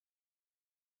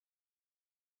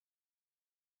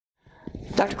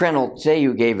Dr. Crandall, today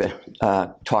you gave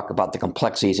a talk about the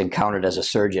complexities encountered as a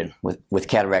surgeon with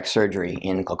cataract surgery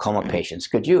in glaucoma patients.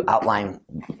 Could you outline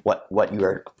what you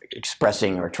are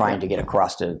expressing or trying to get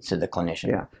across to the clinician?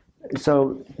 Yeah.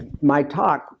 So my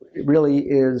talk really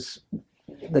is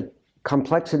the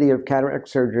complexity of cataract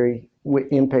surgery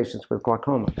in patients with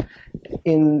glaucoma.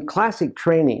 In classic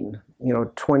training,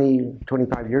 20,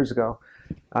 25 years ago,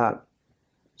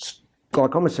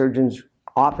 glaucoma surgeons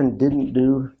often didn't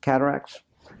do cataracts.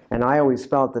 And I always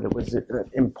felt that it was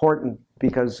important,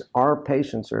 because our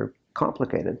patients are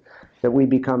complicated, that we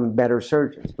become better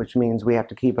surgeons, which means we have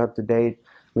to keep up to date.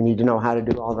 We need to know how to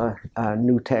do all the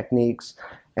new techniques,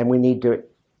 and we need to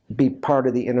be part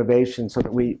of the innovation so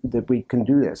that we can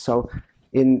do this. So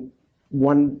in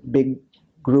one big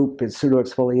group is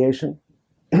pseudoexfoliation.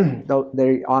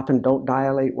 They often don't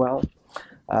dilate well.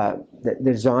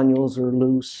 The zonules are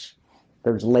loose.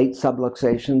 There's late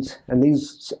subluxations, and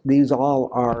these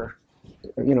all are,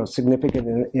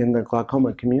 significant in the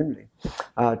glaucoma community.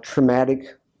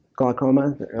 Traumatic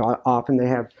glaucoma, often they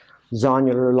have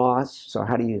zonular loss. So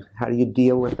how do you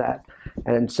deal with that?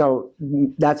 And so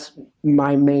that's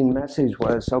my main message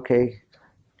was, okay,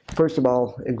 first of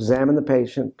all, examine the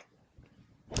patient,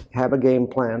 have a game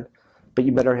plan, but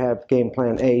you better have game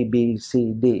plan A, B,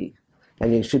 C, D.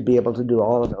 And you should be able to do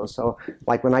all of those. So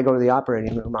like when I go to the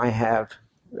operating room, I have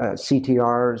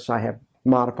CTRs, I have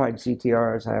modified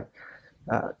CTRs, I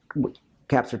have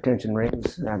capsular tension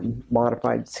rings,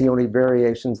 modified, the only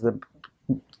variations, the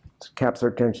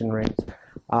capsular tension rings,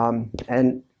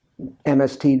 and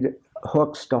MST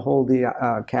hooks to hold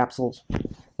the capsules.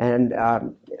 And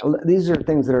these are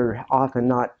things that are often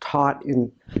not taught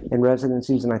in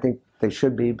residencies, and I think they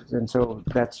should be. And so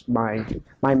that's my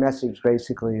message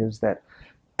basically, is that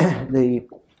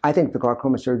I think the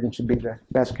glaucoma surgeon should be the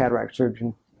best cataract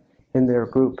surgeon in their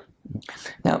group.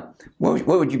 Now, what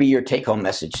would be your take-home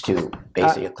message to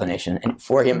basically a clinician, and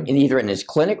for him, either in his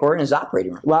clinic or in his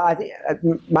operating room? Well,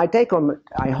 my take-home,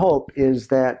 I hope, is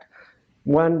that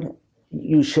one,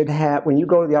 you should have, when you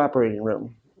go to the operating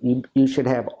room, you should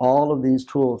have all of these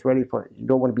tools ready for it. You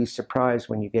don't want to be surprised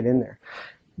when you get in there.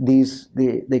 These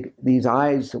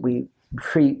eyes that we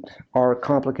treat are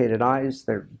complicated eyes.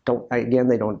 They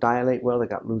don't dilate well. They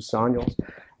got loose zonules,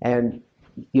 and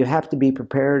you have to be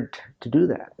prepared to do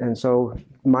that. And so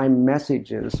my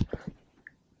message is,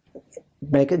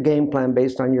 make a game plan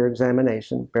based on your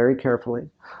examination very carefully.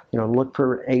 Look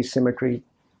for asymmetry.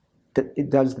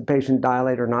 Does the patient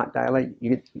dilate or not dilate?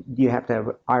 You have to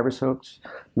have iris hooks,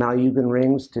 Malugin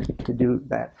rings to do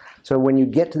that. So when you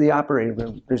get to the operating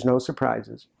room, there's no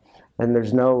surprises, and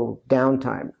there's no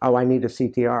downtime. Oh, I need a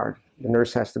CTR. The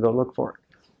nurse has to go look for it.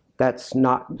 That's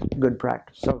not good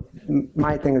practice. So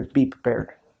my thing is, be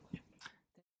prepared.